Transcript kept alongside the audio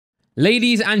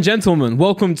Ladies and gentlemen,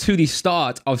 welcome to the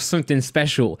start of something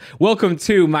special. Welcome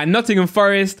to my Nottingham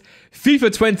Forest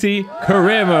FIFA 20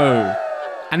 career mode.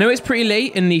 I know it's pretty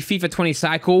late in the FIFA 20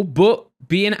 cycle, but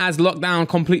being as lockdown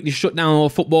completely shut down all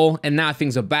football and now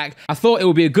things are back, I thought it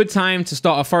would be a good time to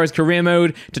start a Forest career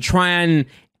mode to try and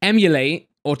emulate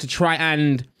or to try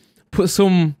and put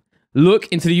some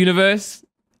look into the universe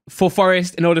for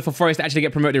Forest in order for Forest to actually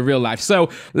get promoted in real life. So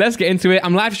let's get into it.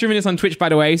 I'm live streaming this on Twitch, by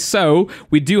the way. So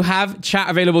we do have chat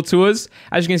available to us.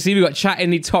 As you can see, we got chat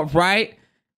in the top right.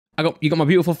 You got my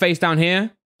beautiful face down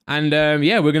here. And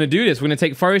yeah, we're going to do this. We're going to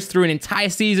take Forest through an entire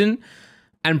season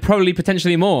and probably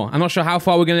potentially more. I'm not sure how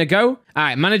far we're going to go. All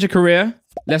right, manage a career.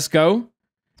 Let's go.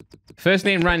 First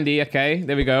name, Randy. Okay,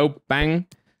 there we go. Bang.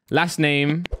 Last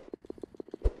name,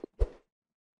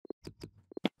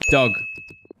 Dog.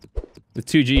 With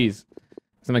 2 G's.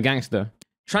 I'm a gangster.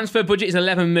 Transfer budget is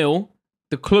 11 mil.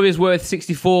 The club is worth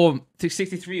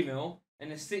 63 mil.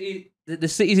 And the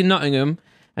city's in Nottingham.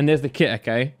 And there's the kit,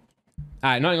 okay?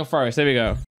 Alright, Nottingham Forest, there we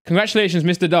go. Congratulations,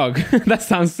 Mr. Dog. That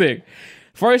sounds sick.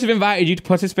 Forest have invited you to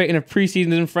participate in a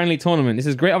pre-season friendly tournament. This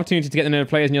is a great opportunity to get to know the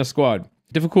players in your squad.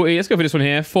 Difficulty, let's go for this one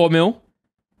here. 4 mil.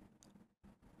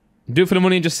 Do it for the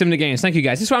money and just sim the games. Thank you,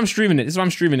 guys. This is why I'm streaming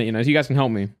it. you know, so you guys can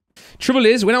help me. Trouble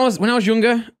is, when I was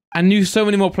younger, I knew so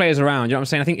many more players around. You know what I'm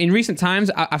saying? I think in recent times,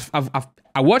 I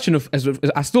watch enough.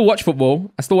 I still watch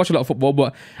football. I still watch a lot of football,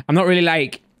 but I'm not really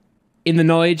like in the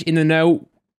knowledge, in the know,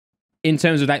 in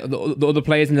terms of like the other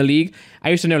players in the league.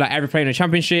 I used to know like every player in the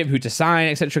championship, who to sign,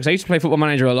 etc. Because I used to play Football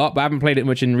Manager a lot, but I haven't played it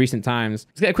much in recent times.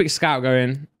 Let's get a quick scout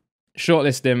going.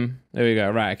 Shortlist him. There we go.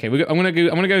 Right. Okay. I'm gonna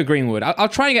go with Greenwood. I'll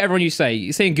try and get everyone you say.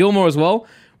 You're saying Gilmore as well.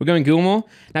 We're going Gilmore.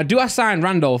 Now, do I sign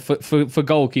Randolph for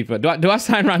goalkeeper? Do I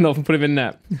sign Randolph and put him in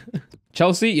net?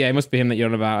 Chelsea? Yeah, it must be him that you're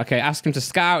on about. Okay, ask him to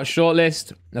scout,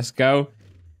 shortlist. Let's go.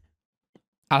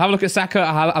 I'll have a look at Saka.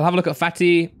 I'll have a look at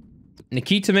Fatty.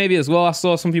 Nikita maybe as well. I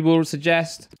saw some people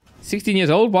suggest. 16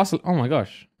 years old? Oh my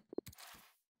gosh.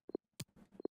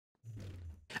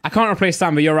 I can't replace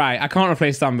Samba. You're right. I can't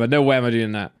replace Samba. No way am I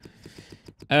doing that.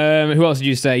 Who else did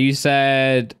you say? You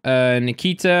said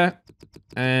Nikita.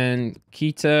 And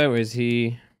Kita, where is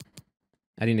he?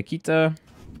 Adding Nikita.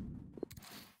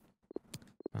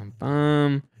 Bum,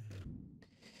 bum.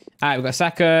 Alright, we've got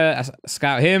Saka.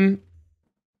 Scout him.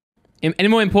 Any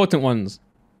more important ones?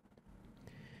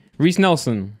 Reece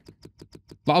Nelson.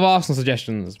 A lot of Arsenal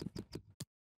suggestions.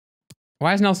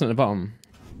 Why is Nelson at the bottom?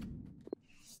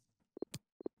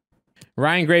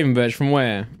 Ryan Gravenberch from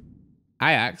where?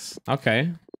 Ajax.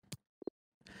 Okay.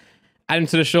 Add him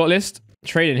to the shortlist.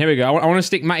 Trading, here we go. I want to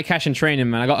stick Matty Cash in training,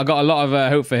 man. I got a lot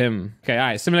of hope for him. Okay, all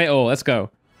right. Simulate all. Let's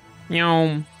go.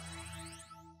 Meow.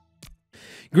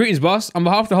 Greetings, boss. On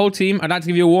behalf of the whole team, I'd like to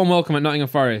give you a warm welcome at Nottingham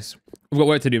Forest. We've got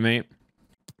work to do, mate.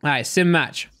 All right, sim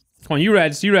match. Come on, you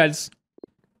Reds. You Reds.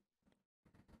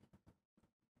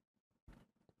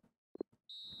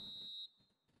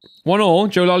 One all.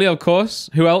 Joe Lolly, of course.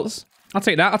 Who else? I'll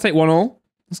take that. I'll take 1 all.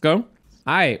 Let's go. All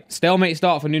right. Stalemate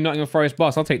start for new Nottingham Forest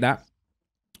boss. I'll take that.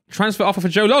 Transfer offer for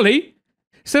Joe Lolly?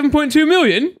 7.2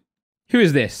 million? Who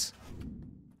is this?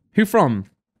 Who from?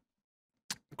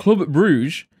 Club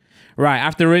Bruges? Right, I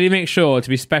have to really make sure to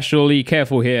be especially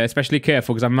careful here. Especially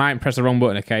careful because I might press the wrong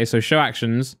button, okay? So show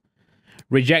actions.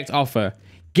 Reject offer.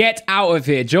 Get out of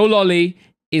here. Joe Lolly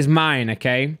is mine,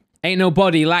 okay? Ain't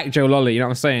nobody like Joe Lolly, you know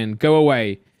what I'm saying? Go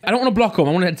away. I don't want to block them.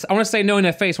 I want to say no in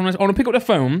their face. I want to pick up the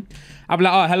phone. I'll be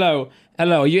like, oh, hello.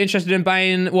 Hello, are you interested in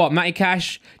buying, what, Matty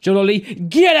Cash, Joe Lolly?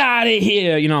 Get out of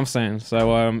here! You know what I'm saying?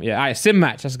 So, yeah, all right, sim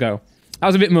match, let's go. That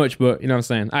was a bit much, but you know what I'm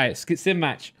saying? All right, sim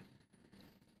match.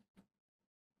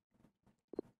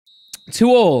 2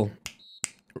 all.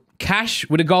 Cash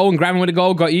with a goal and Graven with a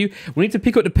goal, got you. We need to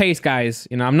pick up the pace, guys.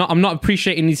 You know, I'm not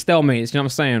appreciating these stalemates, you know what I'm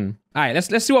saying? All right,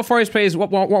 let's see what Forest plays,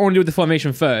 what I want to do with the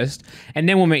formation first, and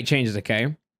then we'll make changes,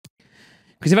 okay?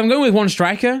 Because if I'm going with 1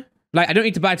 striker, like, I don't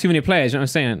need to buy too many players, you know what I'm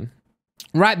saying?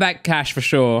 Right back Cash for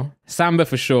sure. Samba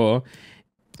for sure.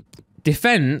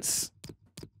 Defense.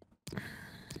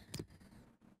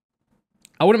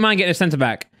 I wouldn't mind getting a centre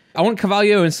back. I want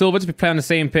Carvalho and Silva to play on the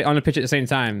same pitch at the same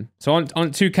time. So I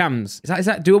want 2 cams. Is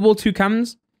that doable? 2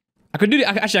 cams? I could do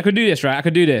actually I could do this, right? I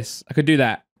could do this. I could do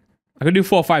that. I could do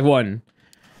 4-5-1.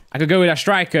 I could go with a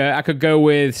striker. I could go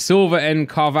with Silva and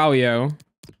Carvalho.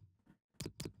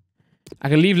 I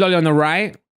could leave Lolly on the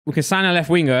right. We can sign a left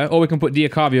winger, or we can put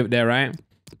Diakabi up there, right?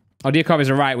 Oh, Diakabi is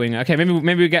a right winger. Okay,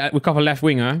 maybe we cop a left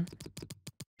winger.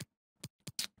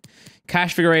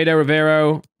 Cash, Figueiredo,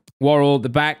 Rivero, Worrell, the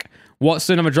back.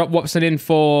 Watson, I'm gonna drop Watson in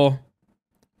for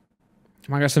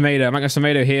Semedo.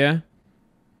 Semedo here.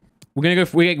 We're gonna go.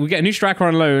 We get a new striker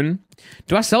on loan.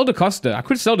 Do I sell Da Costa? I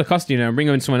could sell Da Costa, you know, and bring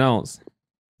in someone else.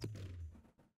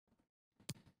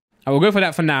 I will go for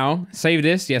that for now. Save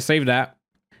this. Yeah, save that.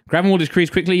 Graben will decrease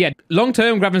quickly. Yeah, long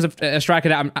term, Graben's a striker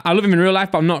that I love him in real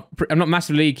life, but I'm not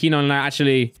massively keen on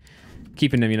actually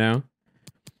keeping him. You know.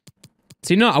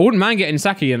 See, no, I wouldn't mind getting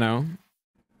Saka. You know,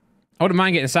 I wouldn't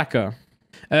mind getting Saka.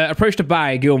 Approach to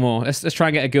buy Gilmore. Let's try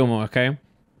and get a Gilmore. Okay.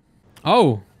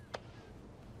 Oh.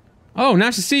 Oh,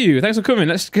 nice to see you. Thanks for coming.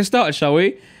 Let's get started, shall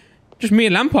we? Just me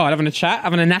and Lampard having a chat,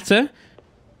 having a natter.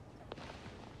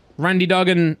 Randy Dog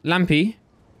and Lampy.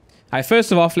 Alright,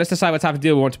 first of all, let's decide what type of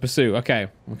deal we want to pursue. Okay,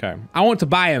 okay. I want to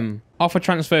buy him. Offer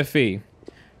transfer fee.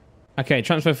 Okay,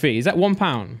 transfer fee. Is that £1?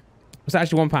 What's that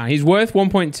actually £1? He's worth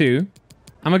 1.2.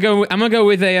 I'm gonna go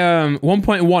with a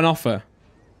 1.1 offer.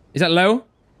 Is that low?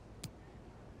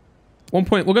 We're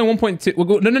going 1.2. We'll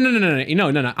go.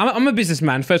 No. I'm a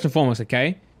businessman first and foremost.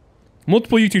 Okay.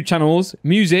 Multiple YouTube channels,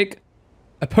 music,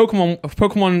 a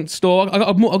Pokemon store.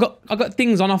 I got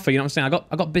things on offer. You know what I'm saying?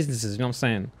 I got businesses. You know what I'm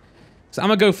saying? So I'm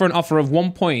gonna go for an offer of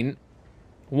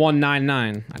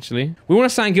 1.199. Actually, we want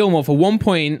to sign Gilmore for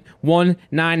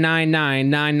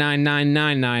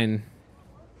 1.199999999.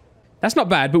 That's not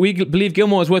bad, but we believe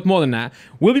Gilmore is worth more than that.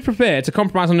 We'll be prepared to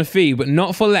compromise on the fee, but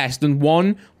not for less than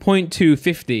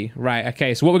 1.250. Right?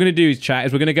 Okay. So what we're gonna do, chat,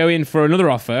 is we're gonna go in for another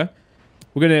offer.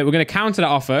 We're gonna counter that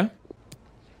offer.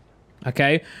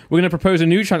 Okay, we're going to propose a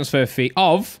new transfer fee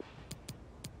of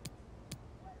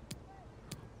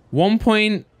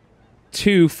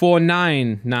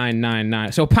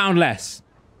 1.249999. So £1 less.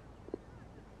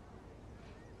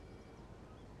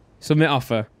 Submit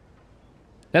offer.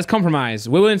 Let's compromise.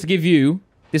 We're willing to give you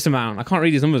this amount. I can't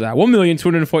read these numbers out.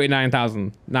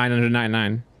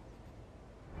 1,249,999.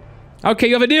 Okay,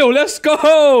 you have a deal. Let's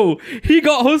go. He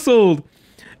got hustled.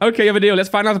 Okay, you have a deal. Let's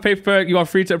find out the paperwork. You are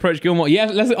free to approach Gilmore. Yeah,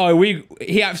 let's. Oh,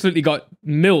 he absolutely got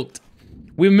milked.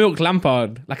 We milked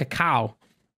Lampard like a cow.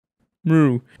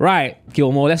 Moo. Right,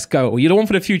 Gilmore, let's go. You're the one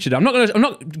for the future, though. I'm not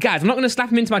gonna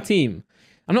slap him into my team.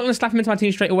 I'm not gonna slap him into my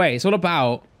team straight away. It's all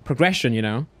about progression, you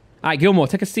know. All right, Gilmore,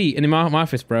 take a seat in my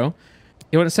office, bro.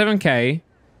 You want 7K?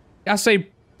 I say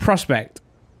prospect.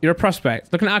 You're a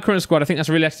prospect. Looking at our current squad, I think that's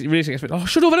really expected. Oh,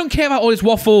 shut up! I don't care about all this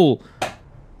waffle.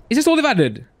 Is this all they've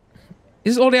added?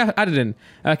 This is all they added in.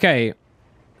 Okay.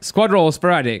 Squad roll,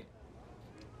 sporadic.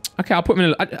 Okay, I'll put him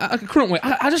in I couldn't wait.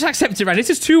 I just accept it, right?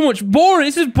 This is too much boring.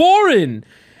 This is boring.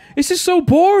 This is so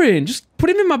boring. Just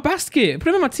put him in my basket. Put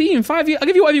him in my team. 5 years. I'll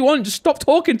give you whatever you want. Just stop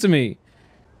talking to me.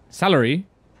 Salary.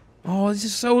 Oh, this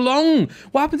is so long.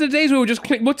 What happened to the days where we just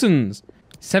click buttons?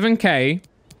 7K.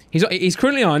 He's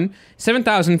currently on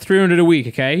 7,300 a week,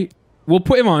 okay? We'll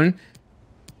put him on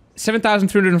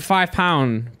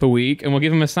 £7,305 per week, and we'll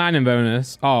give him a signing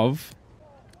bonus of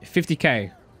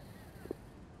 50K.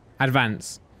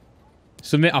 Advance.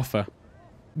 Submit offer.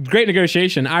 Great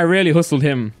negotiation. I really hustled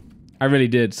him. I really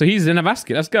did. So he's in a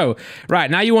basket. Let's go. Right,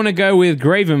 now you want to go with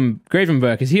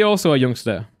Gravenberg. Is he also a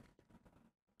youngster?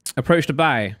 Approach to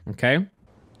buy. Okay.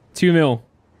 2 mil.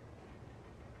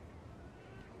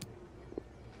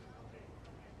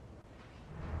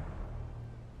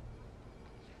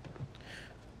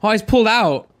 Oh, he's pulled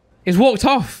out. He's walked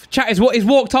off. Chat, he's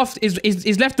walked off.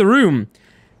 He's left the room.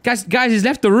 Guys, he's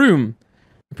left the room.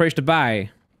 Approach to buy.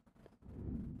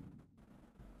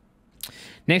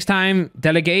 Next time,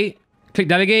 delegate. Click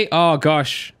delegate. Oh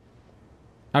gosh.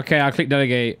 Okay, I'll click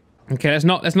delegate. Okay, let's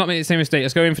not make the same mistake.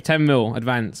 Let's go in for 10 mil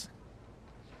advance.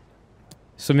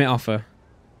 Submit offer.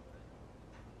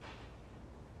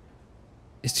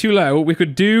 It's too low. We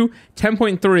could do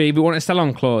 10.3, but we want a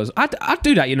sell-on clause. I'd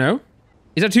do that, you know.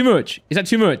 Is that too much? Is that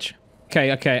too much?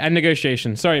 Okay, okay. End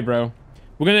negotiation. Sorry, bro.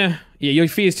 We're gonna... Yeah, your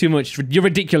fee is too much. You're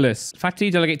ridiculous. Fatty,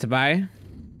 delegate to buy.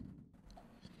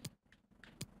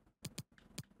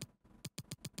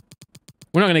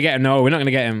 We're not gonna get him. No, we're not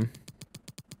gonna get him.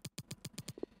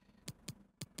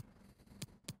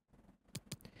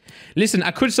 Listen,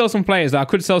 I could sell some players, though. I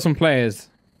could sell some players.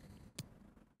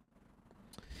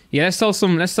 Yeah, let's sell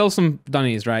some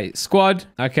Donnies, right? Squad.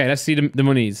 Okay, let's see the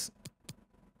monies.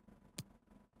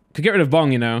 Could get rid of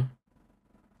Bong, you know.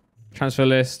 Transfer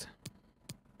list.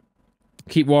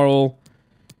 Keep Worrell.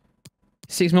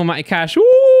 6 mil Matty Cash.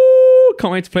 Ooh!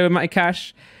 Can't wait to play with Matty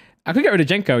Cash. I could get rid of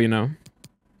Jenko, you know.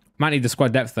 Might need the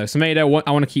squad depth, though. Semedo,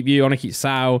 I want to keep you. I want to keep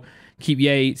Sal. Keep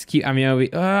Yates. Keep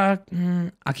Amiobi.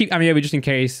 I'll keep Amiobi just in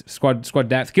case. Squad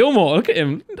depth. Gilmore, look at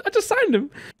him. I just signed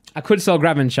him. I could sell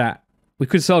Graben, chat. We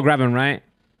could sell Graben, right?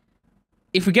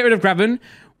 If we get rid of Graben,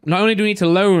 not only do we need to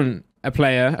loan a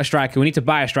player, a striker, we need to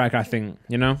buy a striker, I think,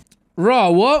 you know? Raw,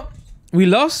 what? We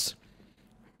lost?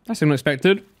 That's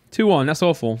unexpected. 2-1. That's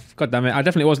awful. God damn it. I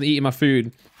definitely wasn't eating my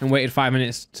food and waited 5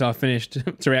 minutes till I finished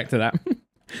to react to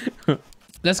that.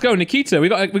 Let's go, Nikita. We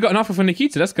got an offer for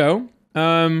Nikita. Let's go.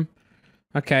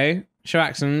 Okay. Show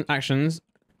actions.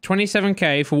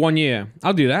 27k for 1 year.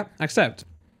 I'll do that. Accept.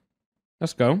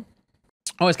 Let's go.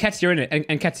 Oh, it's Ketia, innit?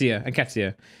 And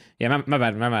Ketia. Yeah, my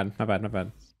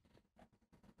bad.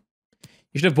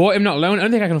 You should have bought him, not loan. I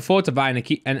don't think I can afford to buy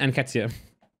Nketiah.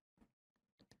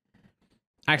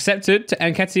 Accepted to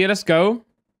Nketiah. Let's go.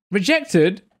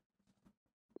 Rejected.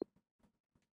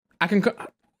 I can.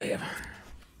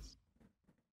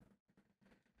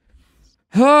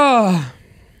 Oh,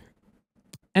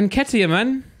 Nketiah,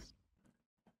 man.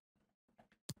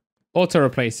 Auto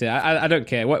replace it. I don't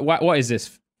care. What is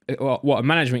this? What a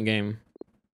management game.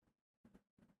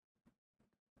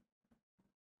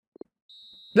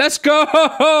 Let's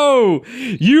go!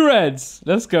 You Reds!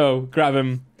 Let's go. Grab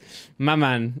him. My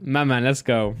man. Let's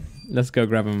go. Let's go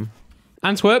grab him.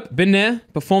 Antwerp, been there.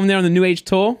 Performed there on the New Age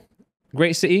Tour.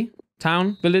 Great city.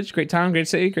 Town, village. Great town, great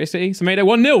city. Semedo,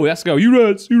 1-0. Let's go. You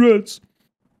Reds.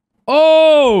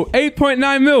 Oh!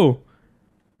 8.9 mil.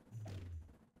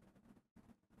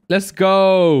 Let's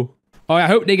go. Oh, I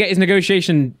hope they get his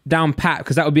negotiation down pat,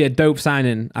 because that would be a dope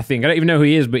signing, I think. I don't even know who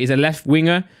he is, but he's a left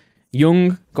winger.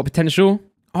 Young, got potential.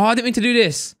 Oh, I didn't mean to do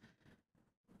this.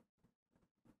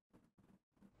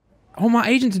 I want my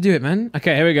agent to do it, man.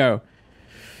 Okay, here we go.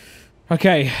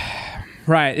 Okay.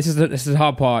 Right, this is the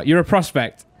hard part. You're a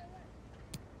prospect.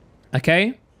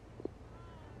 Okay?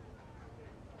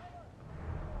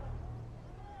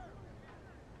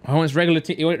 I want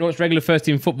regular first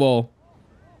team football.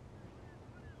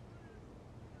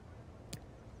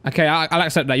 Okay, I'll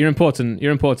accept that. You're important. He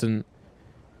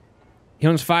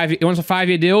wants a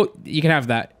 5-year deal. You can have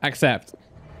that. Accept.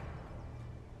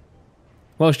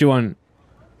 What else do you want?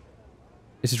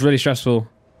 This is really stressful.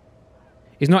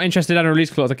 He's not interested in a release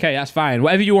clause. Okay, that's fine.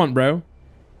 Whatever you want, bro.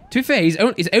 To be fair, he's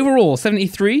overall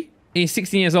 73. He's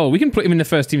 16 years old. We can put him in the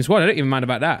first team squad. I don't even mind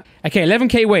about that. Okay,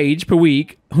 11k wage per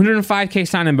week, 105k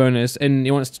signing bonus, and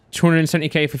he wants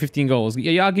 270k for 15 goals.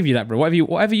 Yeah, I'll give you that, bro.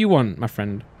 Whatever you want, my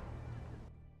friend.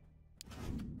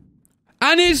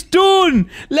 And it's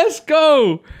done! Let's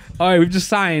go! Alright, we've just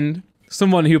signed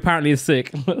someone who apparently is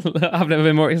sick. I've never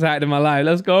been more excited in my life.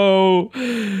 Let's go!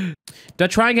 Do I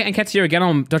try and get Nketiah again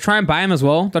on? Do I try and buy him as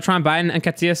well? Do I try and buy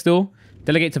Nketiah still?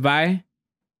 Delegate to buy?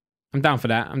 I'm down for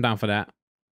that.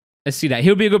 Let's see that.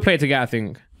 He'll be a good player to get, I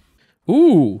think.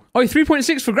 Ooh. Oh,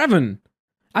 3.6 for Graven.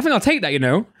 I think I'll take that, you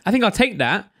know. I think I'll take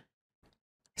that.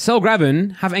 Sell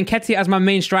Graven, have Nketiah as my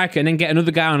main striker, and then get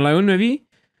another guy on loan, maybe?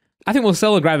 I think we'll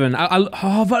sell Graven.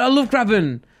 Oh, but I love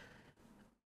Graven.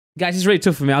 Guys, it's really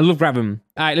tough for me. I love Graven.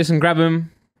 All right, listen, grab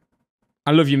him.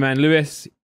 I love you, man. Lewis,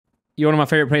 you're one of my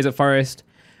favorite players at Forest.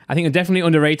 I think you're definitely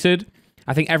underrated.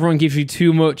 I think everyone gives you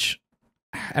too much.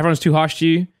 Everyone's too harsh to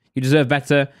you. You deserve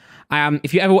better.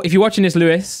 If you're watching this,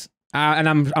 Lewis, and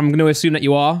I'm going to assume that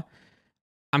you are,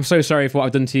 I'm so sorry for what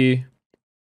I've done to you.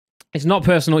 It's not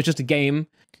personal. It's just a game.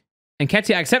 And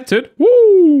Nketiah accepted.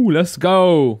 Woo! Let's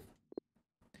go.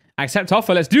 Accept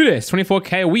offer. Let's do this.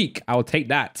 24k a week. I will take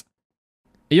that.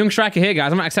 A young striker here,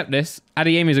 guys. I'm going to accept this.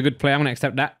 Adeyemi is a good player. I'm going to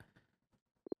accept that.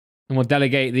 And we'll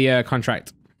delegate the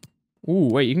contract. Ooh,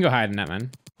 wait. You can go higher than that,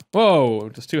 man. Whoa.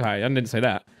 Just too high. I didn't say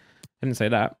that.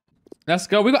 Let's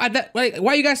go. We got that. Wait,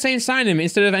 why are you guys saying sign him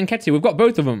instead of Nketiah? We've got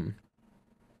both of them.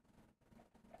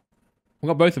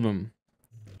 Look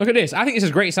at this. I think this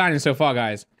is great signing so far,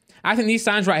 guys. I think these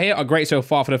signs right here are great so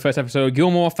far for the first episode.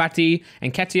 Gilmore, Fati,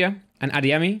 Nketiah, and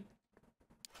Adeyemi.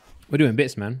 We're doing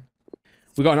bits, man.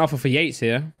 We got an offer for Yates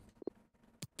here.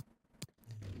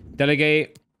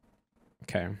 Delegate.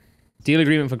 Okay. Deal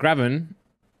agreement for Graven.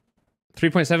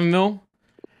 3.7 mil.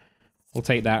 We'll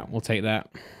take that.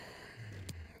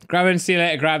 Graven, see you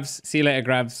later, Grabs.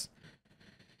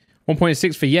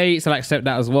 1.6 for Yates. I'll accept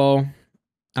that as well.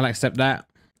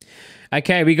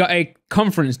 Okay, we got a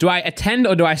conference. Do I attend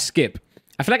or do I skip?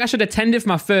 I feel like I should attend it for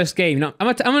my first game. No,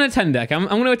 I'm gonna attend it. Okay? I'm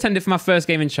gonna attend it for my first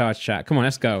game in charge, chat. Come on,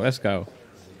 let's go.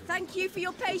 Thank you for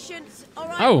your patience. All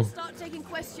right, oh. We'll start taking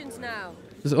questions now.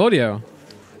 There's audio.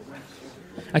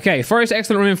 Okay, Forest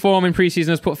excellent run in form in preseason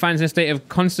has put fans in a state of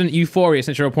constant euphoria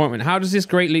since your appointment. How does this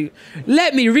greatly...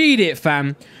 Let me read it,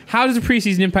 fam. How does the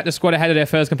preseason impact the squad ahead of their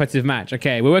first competitive match?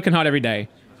 Okay, we're working hard every day.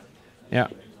 Yeah,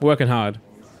 we're working hard.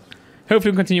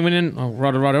 Hopefully we'll continue winning. Oh,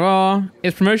 rah.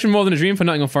 Is promotion more than a dream for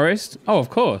Nottingham Forest? Oh, of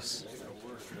course.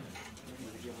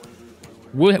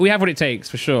 We have what it takes,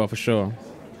 for sure.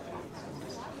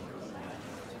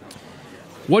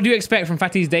 What do you expect from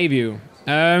Fati's debut?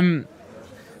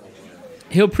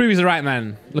 He'll prove he's the right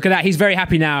man. Look at that. He's very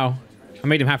happy now. I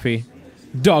made him happy.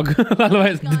 Dog.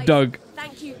 Otherwise, the Guys, dog.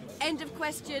 Thank you. End of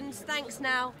questions. Thanks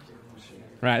now.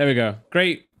 Right, there we go.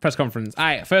 Great press conference. All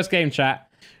right, first game, chat.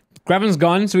 Graven's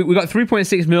gone, so we got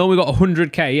 3.6 mil. We got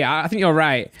 100k. Yeah, I think you're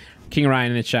right, King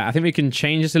Ryan in the chat. I think we can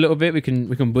change this a little bit. We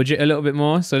can budget a little bit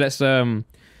more. So let's edit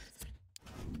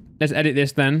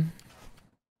this then.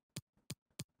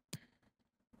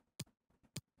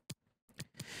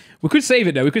 We could save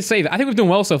it though. We could save it. I think we've done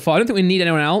well so far. I don't think we need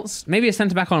anyone else. Maybe a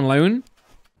centre back on loan.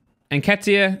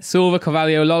 Nketiah, Silva,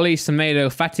 Carvalho, Lolly,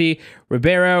 Semedo, Fati,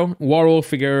 Ribeiro, Worrell,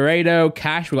 Figueiredo,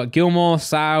 Cash. We got Gilmore,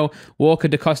 Sau, Walker,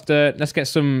 Da Costa. Let's get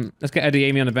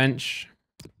Adeyemi on the bench.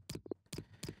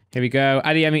 Here we go.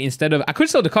 Adeyemi instead of. I could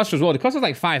sell Da Costa as well. Da Costa's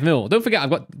like 5 mil. Don't forget, I've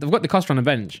got Da Costa on the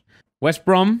bench. West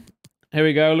Brom. Here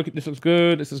we go. Look at this. Looks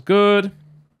good. This is good.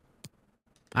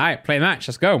 All right, play match.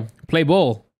 Let's go. Play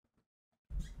ball.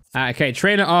 All right, okay,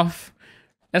 train it off.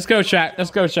 Let's go, chat. Let's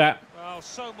go, chat.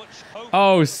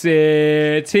 Oh,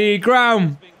 City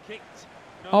ground.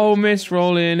 Oh, miss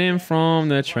rolling in from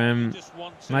the tram.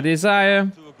 My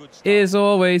desire is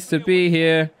always to be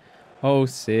here. Oh,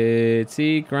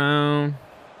 City ground.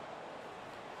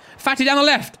 Fatty down the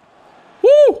left.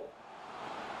 Woo!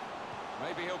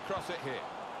 Maybe he'll cross it here.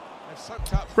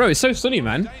 Bro, it's so sunny,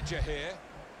 man.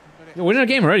 We're winning a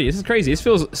game already. This is crazy. This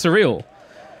feels surreal.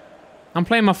 I'm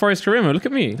playing my Forest Karima. Look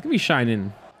at me. Look at me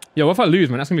shining. Yo, what if I lose,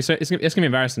 man? That's gonna be so. It's gonna be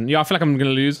embarrassing. Yo, I feel like I'm gonna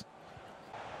lose.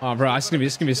 Oh, bro, this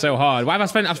is gonna be so hard. Why have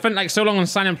I've spent like so long on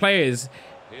signing players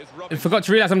and forgot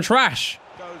to realize I'm trash.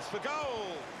 Goes for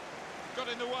goal. Got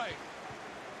in the way.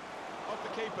 Off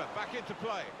the keeper. Back into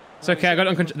play. It's okay. I got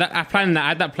it on control. I planned that. I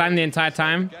had that plan the entire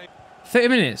time. 30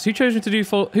 minutes. Who chose me to do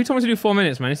 4? Who told me to do 4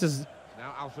 minutes, man? This is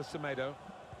now Alpha Semedo.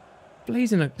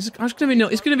 blazing. It's gonna be nil.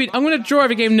 It's gonna be. I'm gonna draw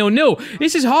every game 0-0.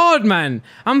 This is hard, man.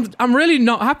 I'm really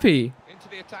not happy. Into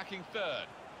the attacking third.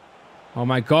 Oh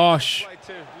my gosh.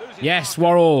 Yes,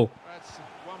 Worrell.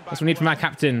 That's what we need from our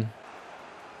captain.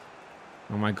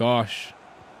 Oh my gosh.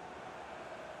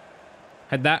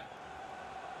 Head that.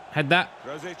 Head that.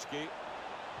 Rosicki.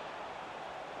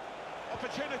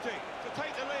 Opportunity to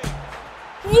take the lead.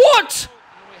 What?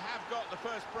 And we have got the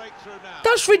first breakthrough now.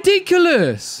 That's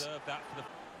ridiculous.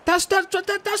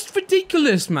 That's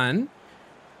ridiculous, man.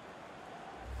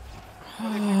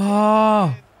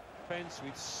 Oh.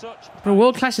 Bro,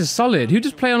 world class is solid. Who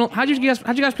just play on? How do you guys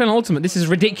play on ultimate? This is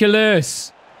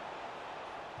ridiculous.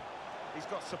 He's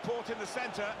got support in the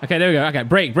center. Okay, there we go. Okay,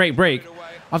 break.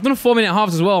 I've done a 4-minute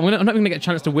halves as well. I'm not even gonna get a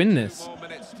chance to win this.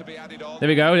 There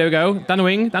we go. Down the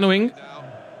wing.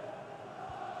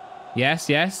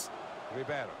 Yes.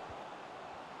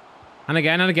 And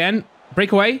again.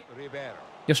 Break away.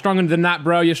 You're stronger than that,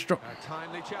 bro. You're strong. A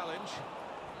timely challenge.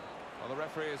 Well, the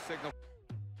referee has signaled.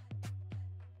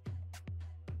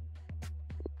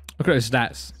 Look at those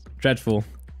stats. Dreadful.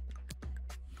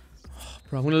 Oh,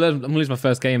 bro, I'm gonna lose my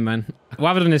first game, man. What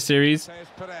have I done in this series?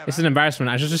 It's an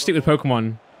embarrassment. I should just stick with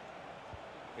Pokemon.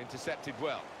 Intercepted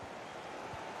well.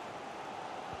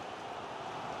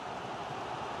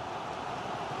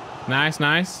 Nice.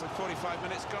 With 45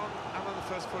 minutes gone, and on the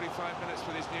first 45 minutes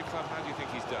for this new club, how do you think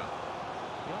he's done?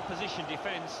 The opposition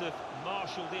defence have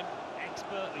marshalled him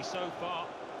expertly so far.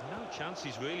 No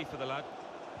chances really for the lad.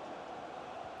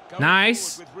 Going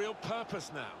nice. With real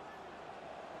purpose now.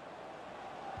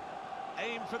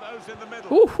 Aim for those in the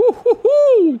middle.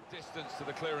 Ooh. Distance to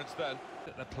the clearance then.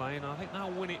 That they're playing, I think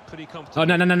they'll win it pretty comfortably. Oh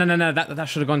no. That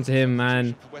should have gone to him,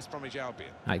 man. For West Bromwich Albion.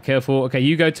 Alright, careful. Okay,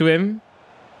 you go to him.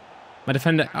 My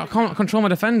defender. I can't control my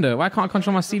defender. Why can't I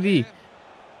control my CB?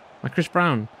 My Chris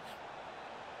Brown.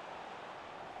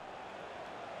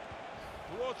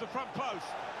 Towards the front post.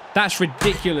 That's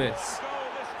ridiculous.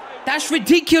 That's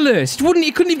ridiculous.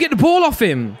 He couldn't even get the ball off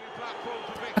him.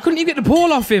 I couldn't even get the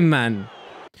ball off him, man.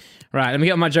 Right, let me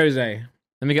get on my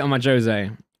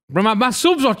Jose. Bro, my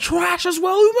subs are trash as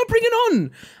well. Who am I bringing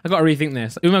on? I got to rethink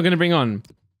this. Who am I going to bring on?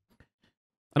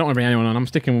 I don't want to bring anyone on. I'm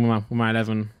sticking with my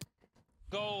 11.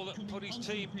 Goal that put his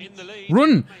team in the lead.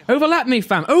 Run. Overlap me,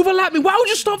 fam. Overlap me. Why would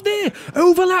you stop there?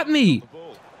 Overlap me.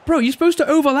 Bro, you're supposed to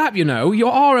overlap, you know. You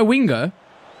are a winger.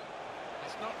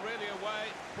 It's not really away.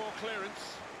 Poor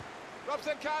clearance.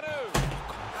 Robson Kanu. And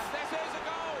this is a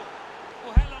goal.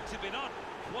 Well, how long's it been on?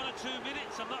 1 or 2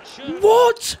 minutes, I'm not sure.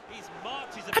 What? He's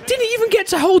marked his I didn't even get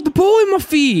to hold the ball in my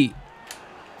feet.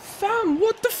 Fam,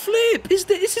 what the flip? This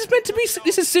is meant to be...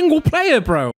 This is single player,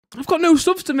 bro. I've got no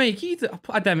subs to make either.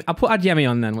 I'll put Adeyemi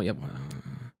on then. Oh,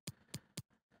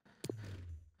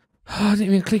 I didn't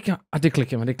even click it. I did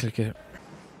click it.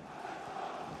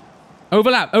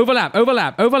 Overlap.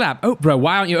 Oh, bro,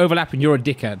 why aren't you overlapping? You're a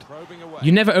dickhead.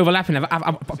 You never overlapping.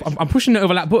 I'm pushing the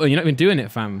overlap button. You're not even doing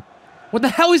it, fam. What the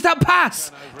hell is that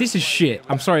pass? This is shit.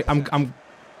 I'm sorry. I'm.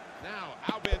 Now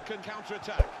Albion can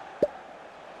counter-attack.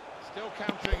 Still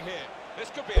countering here. This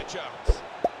could be a chance.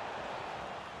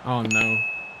 Oh no.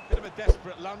 Bit of a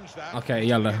desperate lunge that. Okay,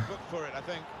 yalla. Book for it, I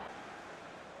think.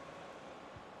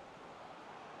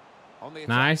 On the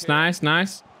Nice, attack here. nice,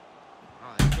 nice.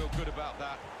 I feel good about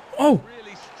that. Oh.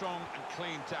 Really strong and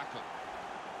clean tackle.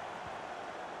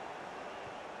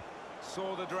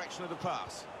 Saw the direction of the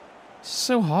pass.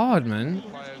 So hard, man.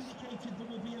 Players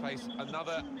face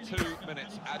another 2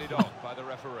 minutes added on by the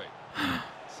referee.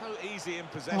 So easy in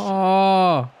possession.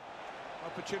 Oh.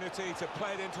 Opportunity to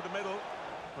play it into the middle.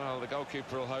 Well, the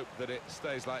goalkeeper will hope that it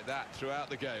stays like that throughout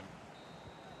the game.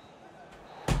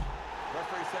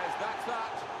 Referee says that's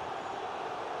that.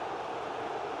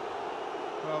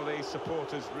 Well, the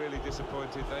supporters really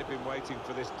disappointed. They've been waiting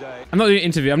for this day. I'm not doing an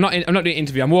interview. I'm not doing an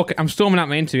interview. I'm walking. I'm storming out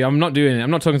my interview. I'm not doing it. I'm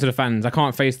not talking to the fans. I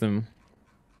can't face them.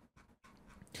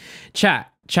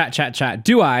 Chat.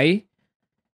 Do I?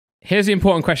 Here's the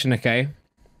important question, okay?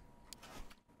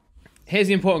 Here's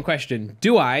the important question.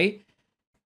 Do I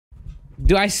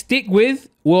stick with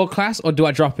world class or do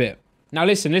I drop it? Now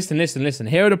listen.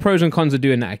 Here are the pros and cons of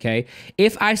doing that, okay?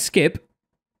 If I skip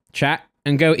chat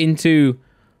and go into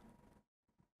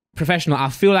professional, I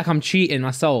feel like I'm cheating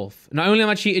myself. Not only am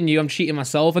I cheating you, I'm cheating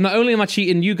myself. And not only am I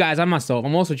cheating you guys and myself,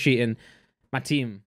 I'm also cheating my team.